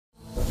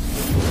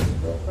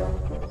Alright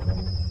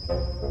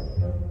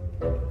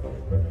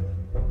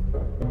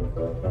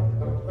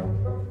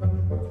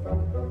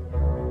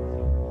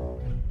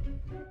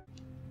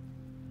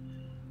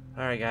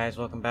guys,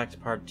 welcome back to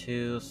part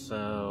 2.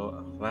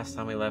 So, last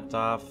time we left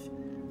off,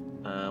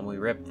 we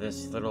ripped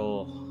this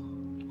little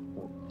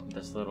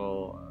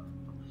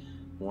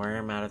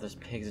worm out of this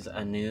pig's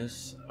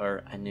anus,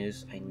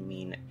 anus,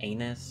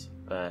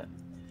 but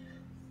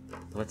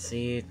let's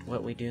see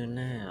what we do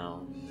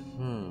now.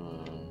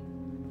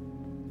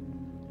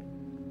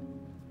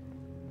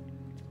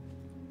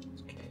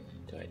 Okay,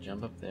 do I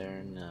jump up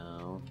there?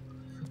 No.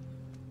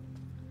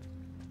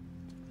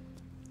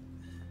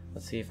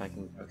 Let's see if I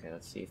can,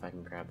 let's see if I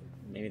can grab,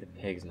 maybe the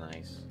pig's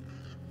nice.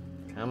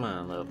 Come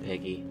on, little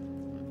piggy.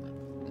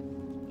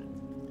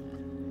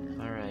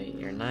 Alright,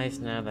 you're nice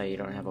now that you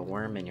don't have a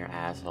worm in your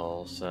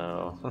asshole,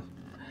 so...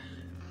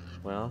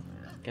 well,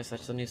 I guess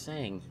that's the new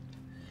saying.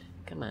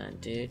 Come on,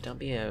 dude, don't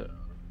be a...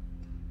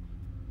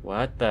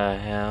 What the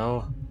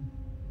hell?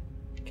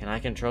 Can I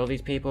control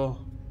these people?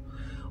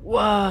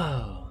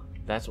 Whoa!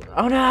 That's what...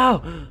 Oh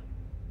no!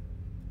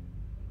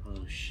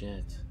 Oh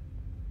shit.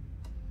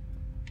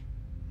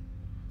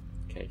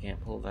 Okay,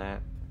 can't pull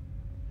that.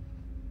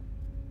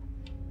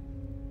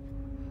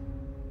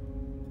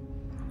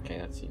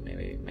 Okay, let's see.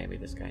 Maybe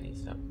this guy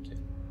needs help too.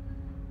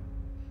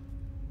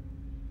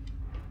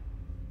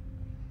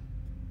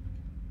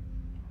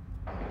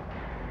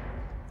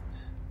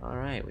 All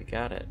right, we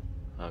got it.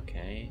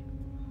 Okay.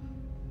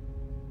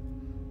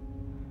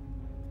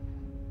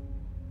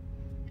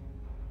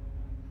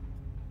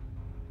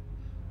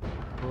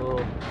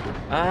 Cool.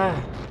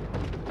 Ah!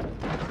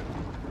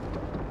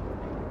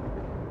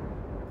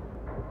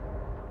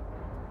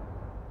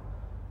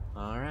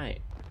 All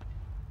right.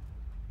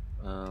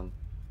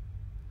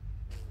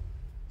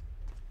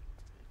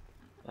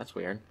 That's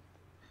weird.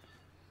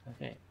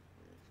 Okay.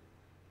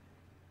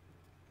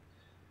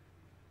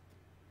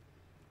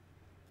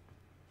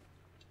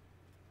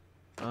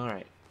 All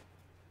right.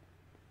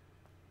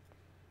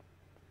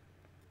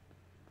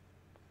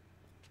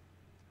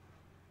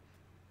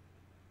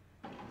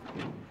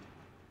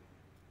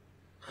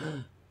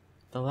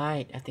 The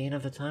light at the end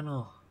of the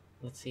tunnel.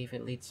 Let's see if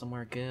it leads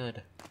somewhere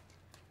good.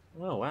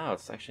 Oh wow,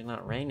 it's actually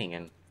not raining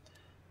and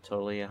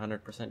totally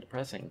 100%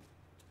 depressing.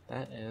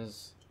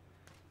 That's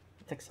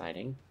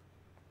exciting.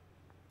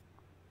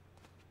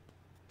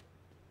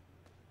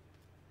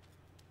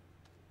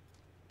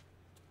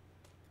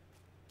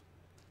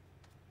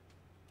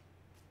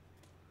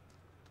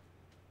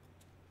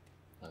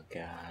 Oh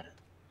god.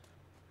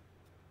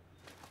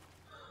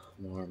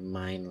 More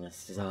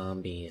mindless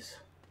zombies.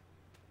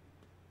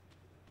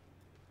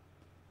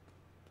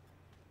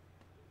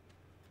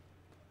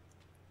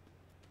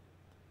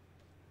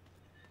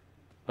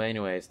 But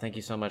anyways, thank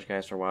you so much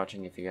guys for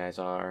watching if you guys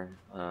are.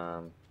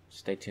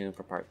 Stay tuned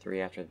for part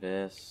 3 after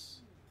this.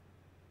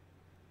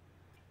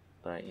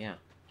 But yeah.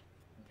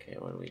 Okay,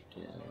 what do we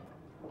do?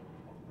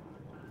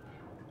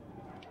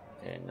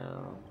 Okay,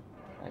 no.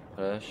 I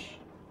push.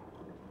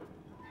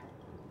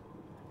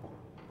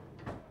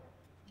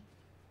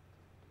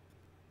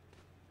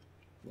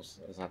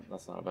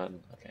 That's not a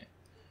button? Okay.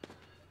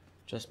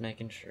 Just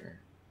making sure.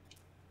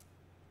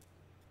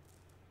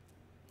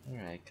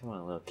 Alright, come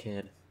on little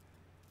kid.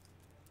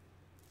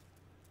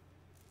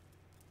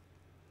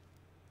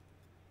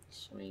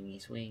 Swingy,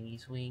 swingy,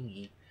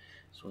 swingy.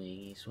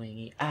 Swingy,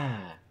 swingy.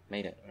 Ah!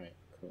 Made it. Alright,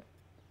 cool.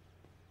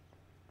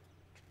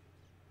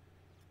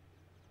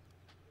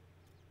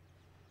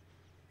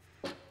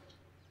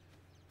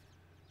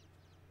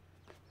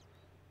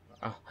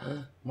 Oh,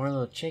 more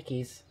little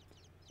chickies.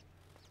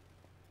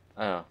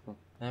 Oh, well,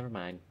 never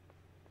mind.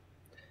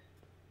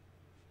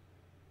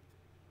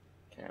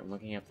 Okay, I'm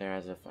looking up there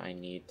as if I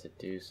need to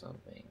do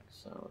something.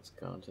 So let's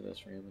go into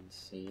this room and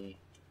see.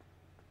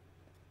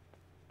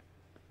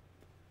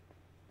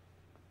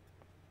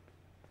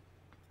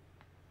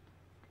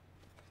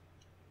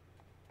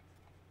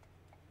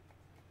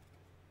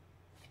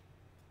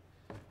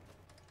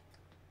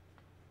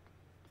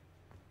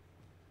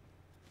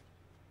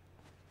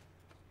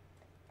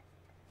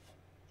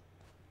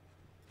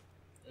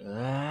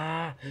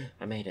 Ah,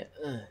 I made it.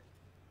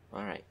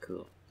 Alright,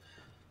 cool.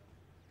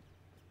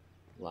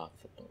 Lock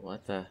the door.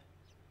 What the?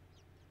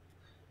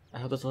 I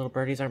hope those little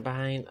birdies aren't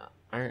behind.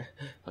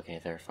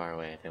 Okay, they're far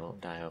away. They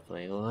won't die,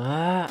 hopefully.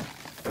 Ah!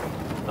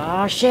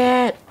 Oh,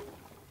 shit!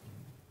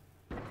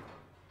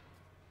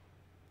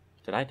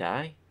 Did I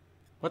die?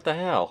 What the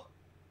hell?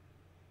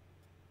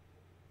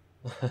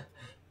 What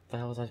the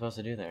hell was I supposed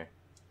to do there?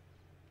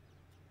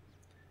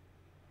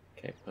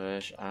 Okay,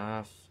 push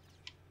off.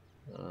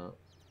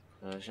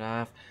 Push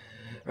off.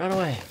 Run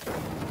away!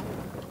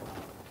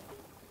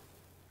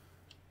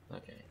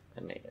 Okay,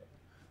 I made it.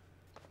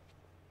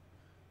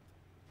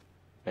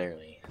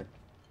 Barely.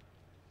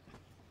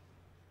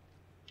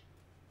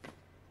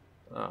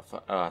 Oh,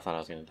 I thought I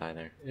was gonna die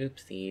there.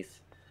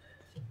 Oopsies.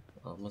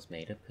 Almost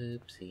made a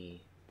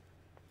poopsie.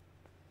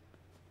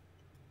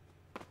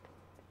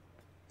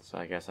 So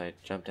I guess I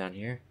jump down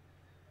here.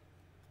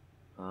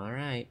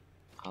 Alright.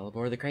 All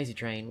aboard the crazy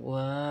train.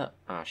 What?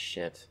 Oh,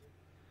 shit.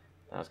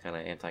 That was kind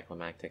of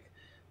anticlimactic.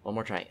 One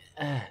more try.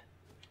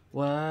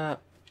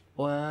 What?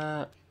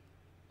 What?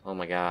 Oh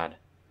my god.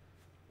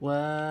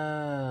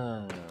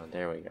 Whoa.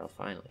 There we go.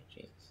 Finally.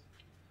 Jesus.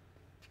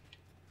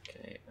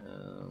 Okay,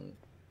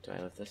 do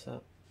I lift this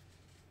up?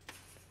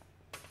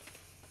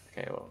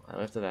 Okay, well, I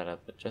lifted that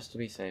up, but just to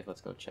be safe, let's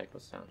go check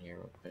what's down here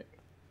real quick.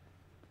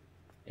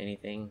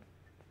 Anything?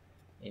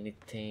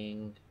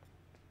 Anything?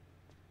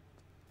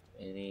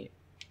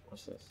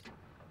 What's this?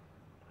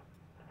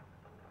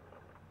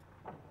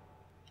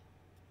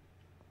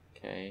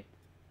 Okay.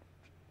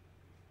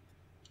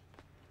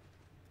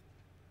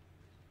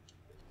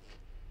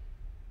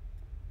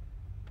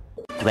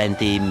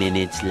 Twenty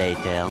minutes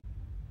later.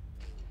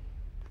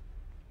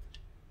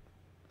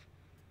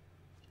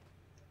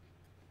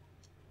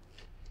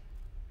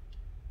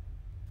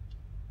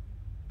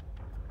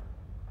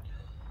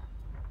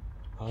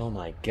 Oh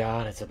my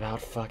god, it's about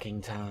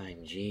fucking time.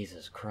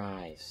 Jesus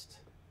Christ.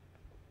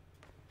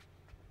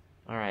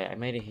 Alright, I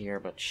made it here,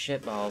 but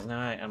shitballs,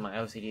 now my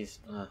OCD's...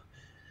 I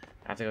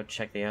have to go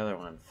check the other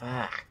one.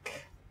 Fuck.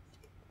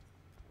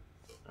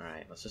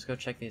 Alright, let's just go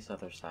check this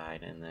other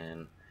side, and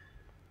then...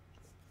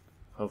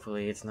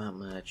 hopefully it's not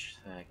much,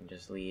 so I can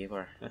just leave,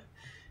 or...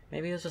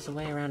 maybe it was just a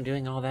way around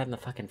doing all that in the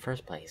fucking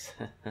first place.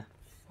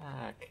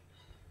 Fuck.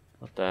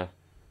 What the...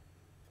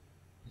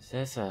 is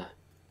this a...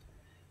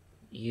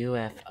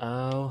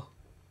 UFO?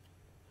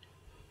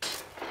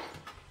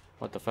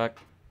 What the fuck?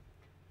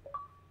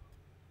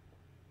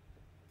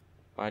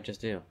 What'd I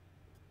just do?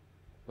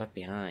 Left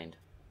behind.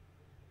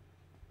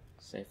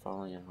 Safe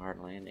falling and hard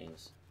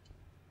landings.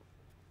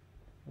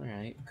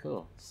 Alright,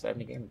 cool.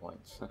 70 game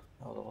points. That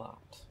was a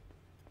lot.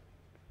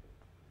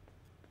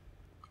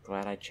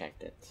 Glad I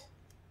checked it.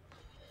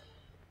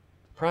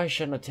 Probably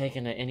shouldn't have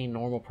taken any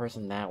normal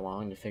person that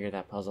long to figure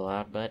that puzzle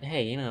out, but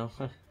hey, you know,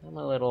 I'm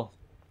a little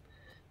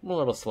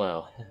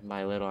slow.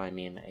 By little, I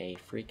mean a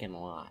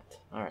freaking lot.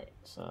 Alright,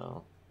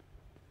 so...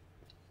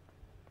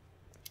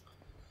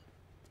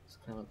 let's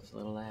climb up this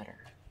little ladder.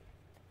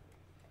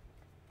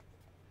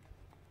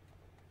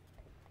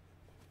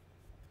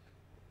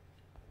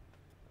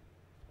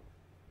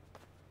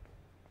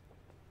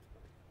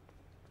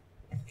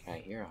 Okay, I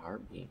hear a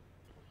heartbeat.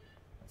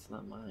 That's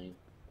not mine.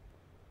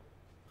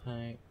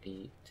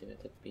 Heartbeat to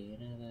the beat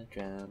of the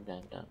drum,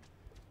 dum dum.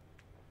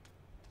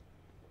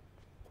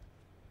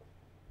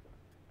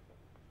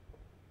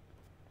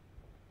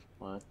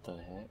 What the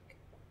heck?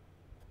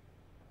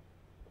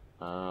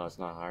 Oh, it's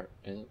not heart,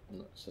 is it?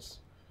 No, it's just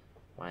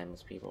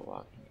mindless people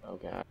walking. Oh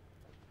god.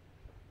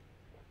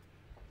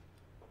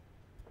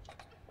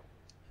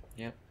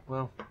 Yep,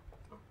 well,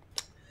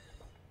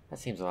 that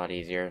seems a lot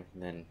easier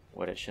than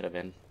what it should have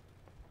been.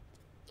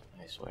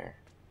 I swear.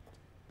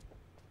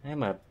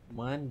 I'm a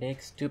one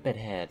big stupid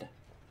head.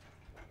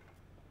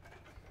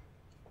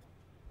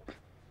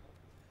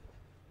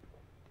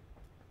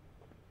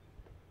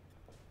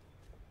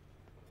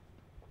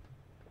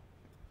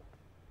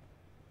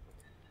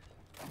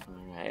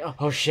 Alright.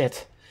 Oh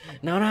shit!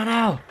 No, no,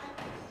 no!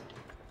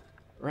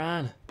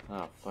 Run!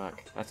 Oh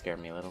fuck. That scared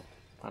me a little.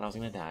 Thought I was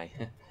gonna die.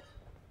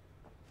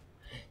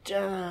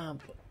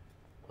 Jump!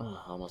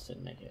 Oh, almost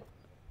didn't make it.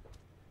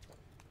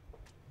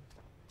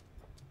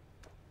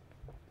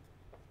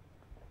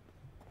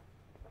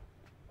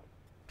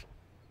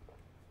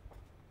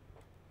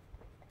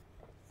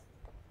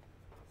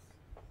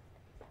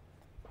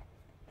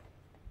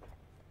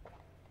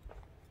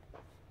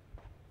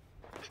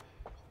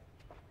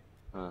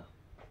 Huh.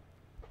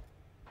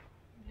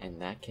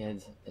 And that,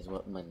 kids, is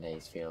what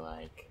Mondays feel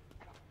like.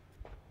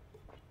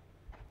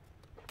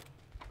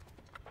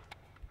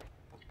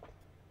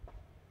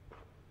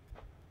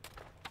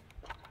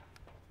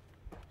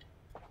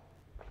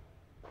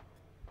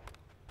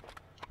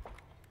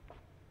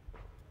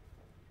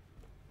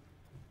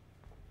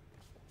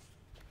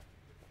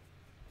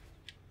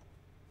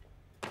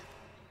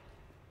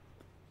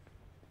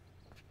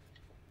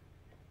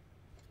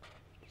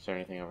 Is there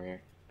anything over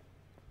here?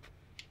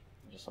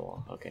 Just a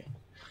wall, okay.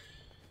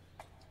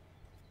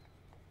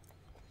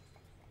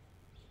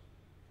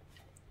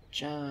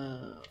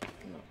 Jump!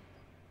 No.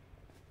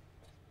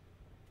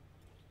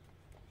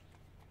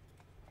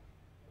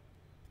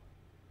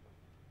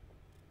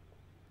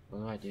 What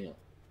do I do?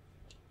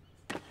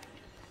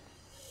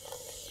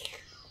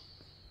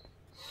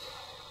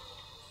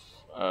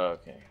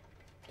 Okay.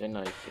 Didn't know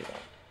you could do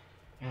that.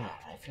 God,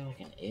 I feel like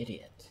an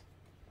idiot.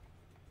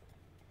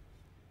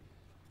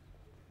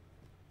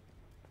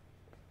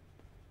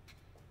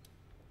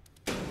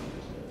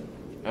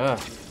 Ugh.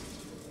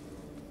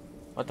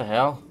 What the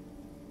hell?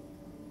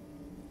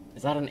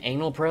 Is that an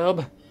anal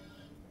probe?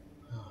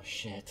 Oh,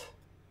 shit.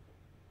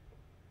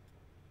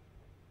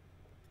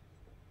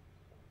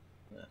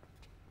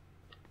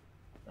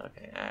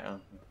 Okay, I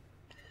don't...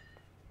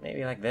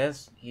 maybe like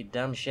this, you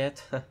dumb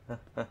shit.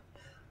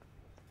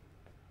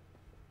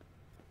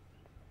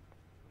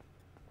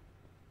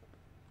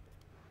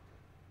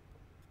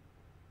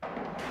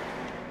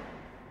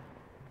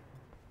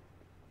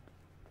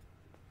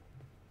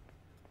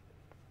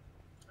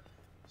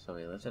 So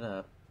we lift it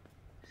up,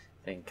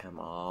 then come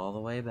all the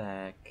way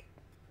back,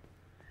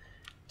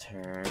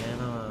 turn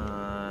it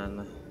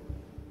on,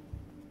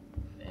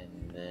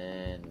 and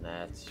then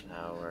that's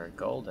how we're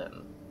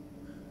golden.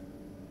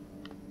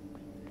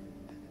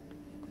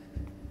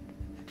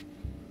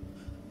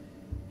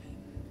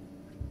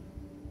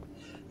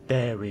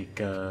 There we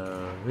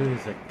go.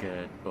 Who's a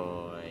good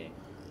boy?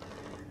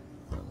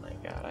 Oh my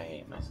god, I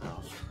hate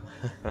myself.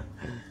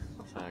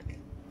 Fuck.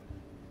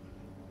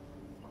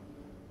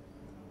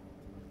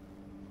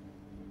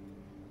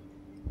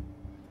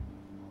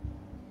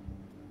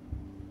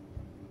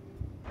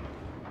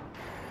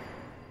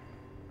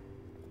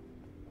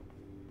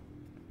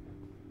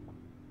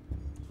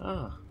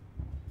 Oh.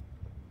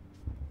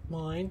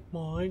 Mine,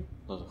 mine.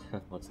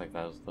 Looks like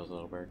those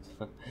little birds.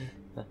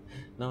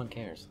 No one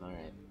cares.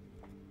 Alright.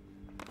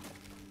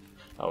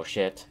 Oh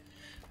shit.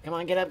 Come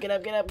on, get up, get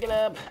up, get up, get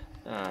up!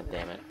 Ah,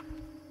 damn it.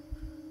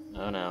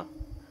 Oh no.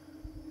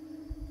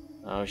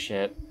 Oh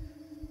shit.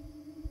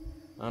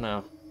 Oh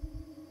no.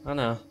 Oh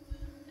no.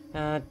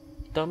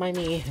 Don't mind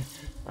me.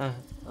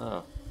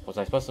 Oh. Was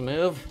I supposed to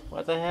move?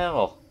 What the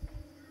hell?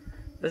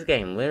 This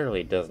game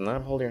literally does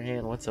not hold your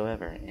hand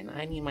whatsoever, and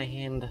I need my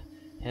hand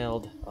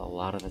held a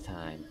lot of the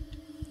time.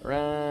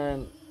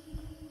 Run!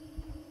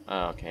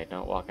 Oh, okay,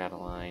 don't walk out of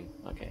line.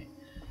 Okay.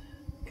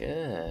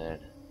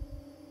 Good.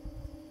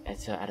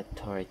 Ezio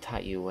Auditore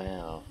taught you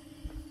well.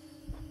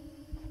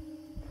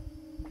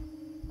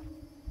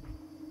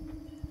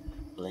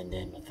 Blend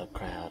in with the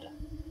crowd.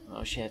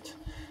 Oh shit.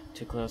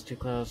 Too close, too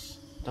close.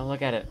 Don't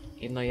look at it.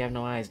 Even though you have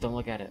no eyes, don't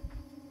look at it.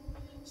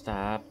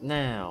 Stop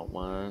now.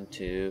 1,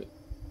 2.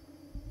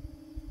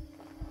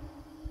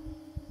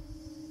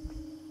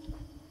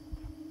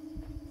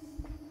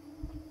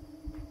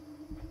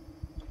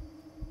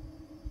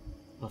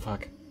 Oh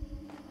fuck.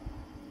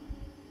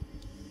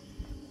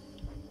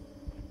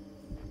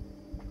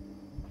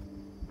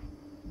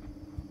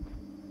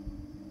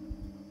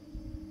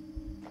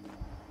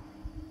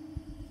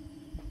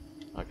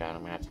 Oh god,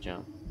 I'm gonna have to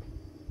jump.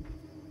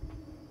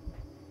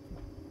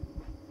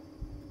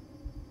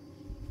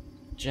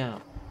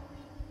 Jump.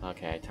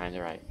 Okay, timed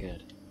it right.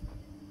 Good.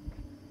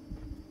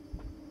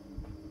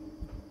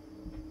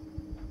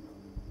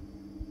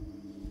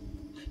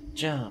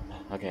 Jump.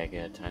 Okay,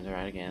 good. Timed it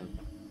right again.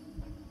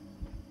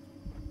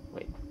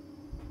 Wait.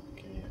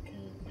 Okay.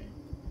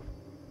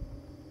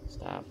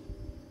 Stop.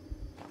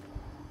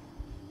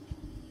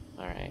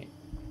 Alright.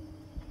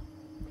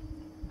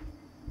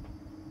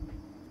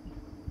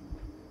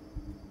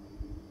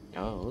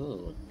 Oh,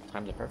 ooh,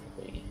 timed it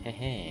perfectly.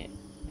 Hehe.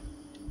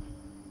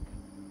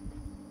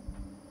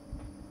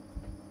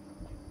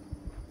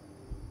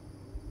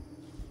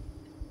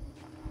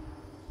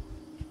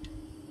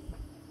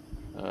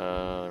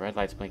 The red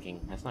light's blinking.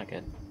 That's not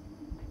good.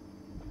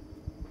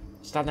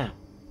 Stop now.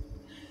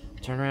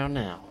 Turn around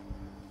now.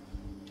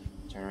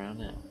 Turn around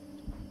now.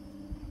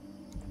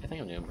 I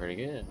think I'm doing pretty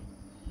good.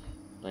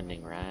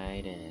 Blending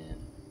right in.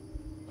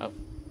 Oh.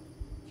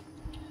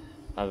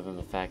 Other than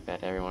the fact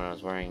that everyone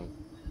was wearing,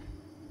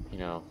 you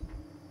know,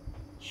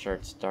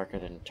 shirts darker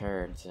than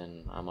turds,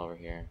 and I'm over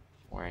here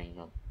wearing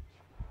a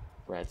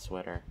red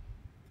sweater.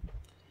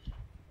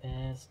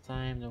 Best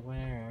time to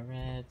wear a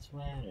red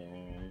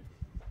sweater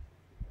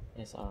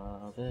is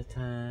all the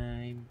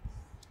time.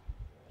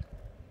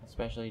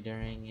 Especially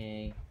during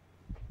a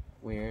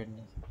weird,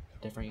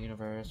 different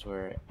universe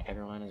where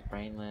everyone is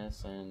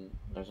brainless and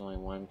there's only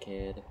one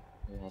kid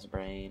who has a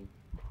brain,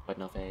 but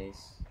no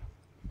face.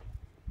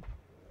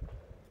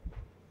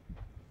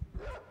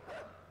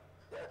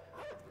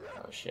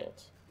 Oh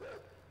shit.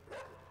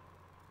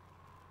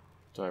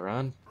 Do I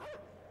run?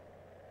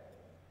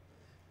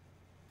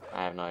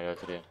 I have no idea what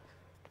to do.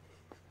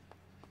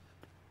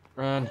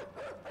 Run!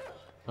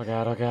 Oh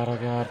god, oh god, oh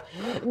god.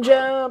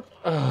 Jump!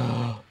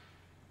 Oh.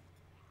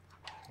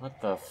 What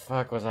the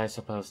fuck was I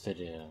supposed to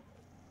do?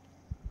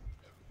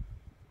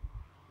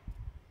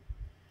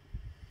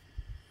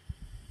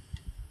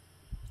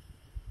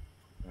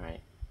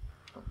 Alright.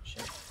 Oh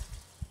shit.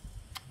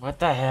 What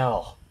the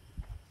hell?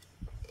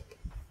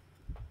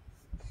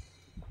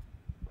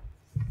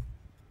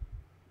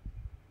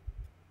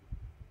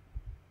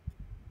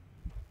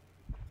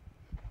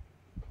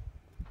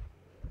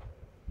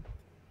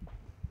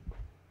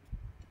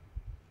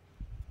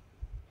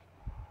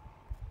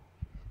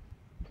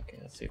 Okay,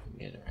 let's see if we can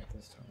get it right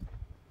this time.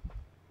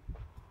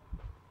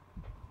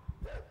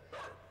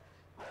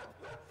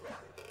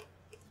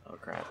 Oh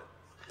crap.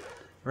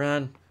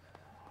 Run!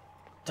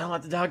 Don't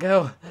let the dog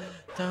go!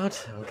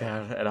 Don't! Oh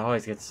god, it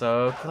always gets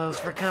so close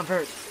for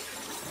comfort!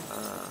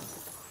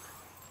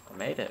 I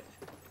made it.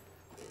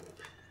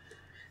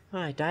 Oh,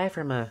 I died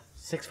from a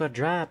 6-foot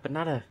drop, but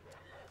not a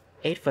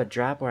 8-foot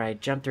drop where I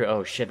jumped through.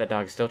 Oh shit, that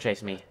dog's still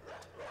chasing me.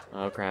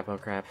 Oh crap, oh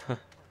crap.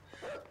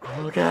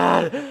 Oh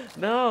god!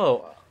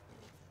 No!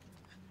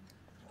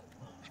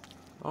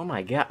 Oh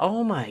my god,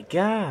 oh my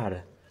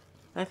god!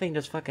 That thing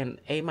just fucking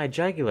ate my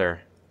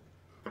jugular.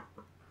 I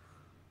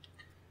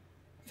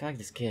feel like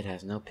this kid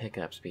has no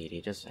pickup speed.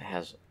 He just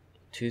has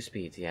 2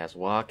 speeds. He has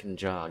walk and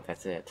jog.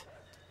 That's it.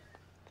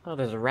 Oh,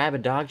 there's a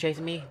rabid dog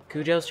chasing me?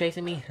 Cujo's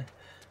chasing me?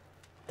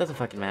 Doesn't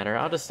fucking matter.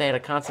 I'll just stay at a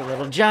constant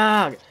little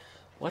jog!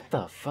 What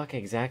the fuck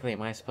exactly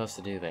am I supposed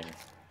to do there?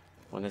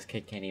 When this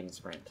kid can't even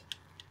sprint.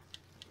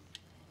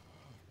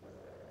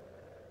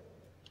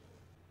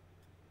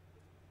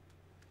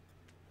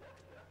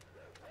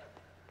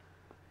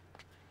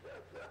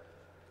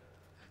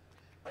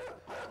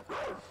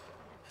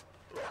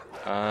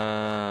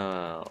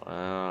 Oh,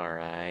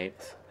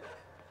 alright.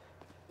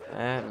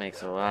 That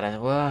makes a lot of...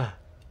 Whoa.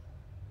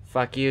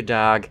 Fuck you,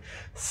 dog.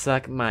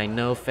 Suck my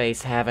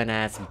no-face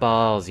having-ass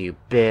balls, you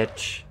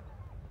bitch.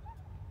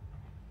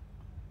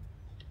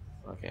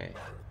 Okay,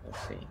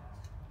 let's see.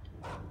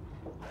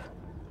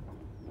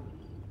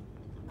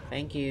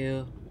 Thank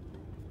you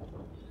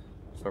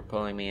for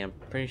pulling me. I'm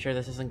pretty sure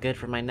this isn't good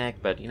for my neck,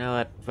 but you know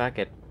what? Fuck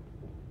it.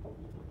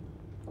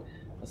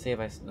 Let's see if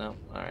I... No.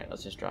 Alright,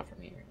 let's just drop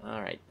from here.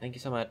 Alright, thank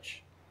you so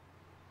much.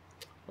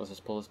 Let's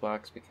just pull this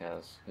box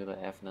because who the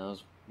F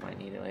knows? Might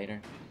need it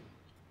later.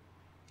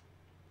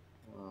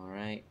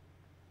 Alright.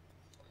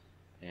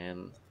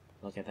 And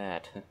look at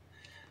that.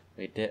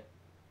 We did...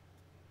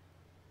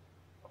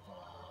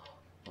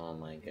 Oh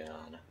my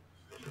god.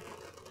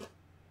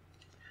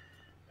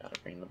 Gotta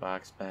bring the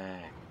box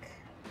back.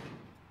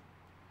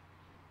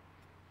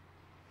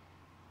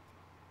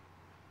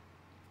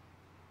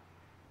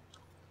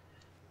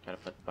 Gotta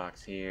put the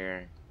box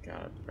here.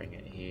 Gotta bring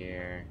it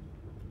here.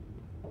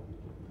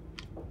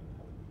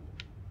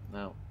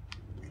 No.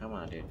 Come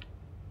on, dude.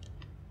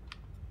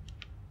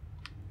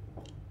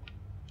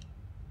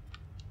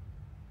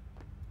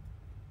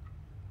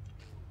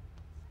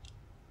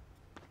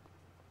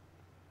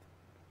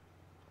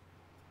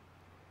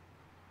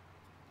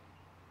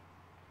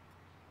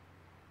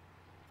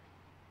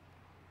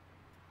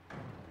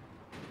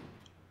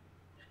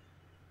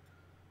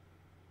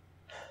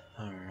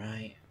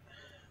 Alright.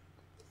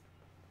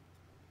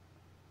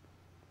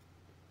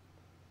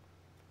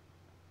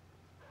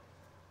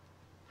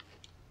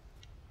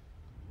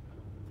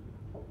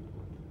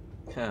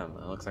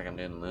 It looks like I'm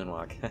doing the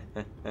moonwalk.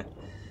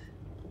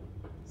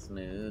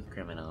 Smooth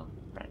criminal.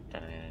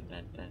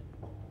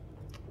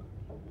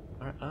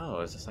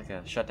 Oh, is this like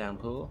a shutdown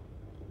pool?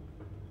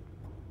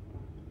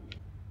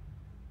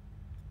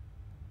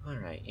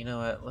 Alright, you know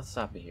what? Let's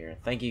stop it here.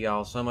 Thank you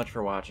all so much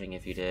for watching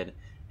if you did.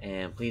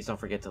 And please don't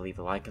forget to leave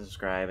a like and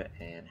subscribe.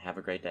 And have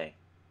a great day.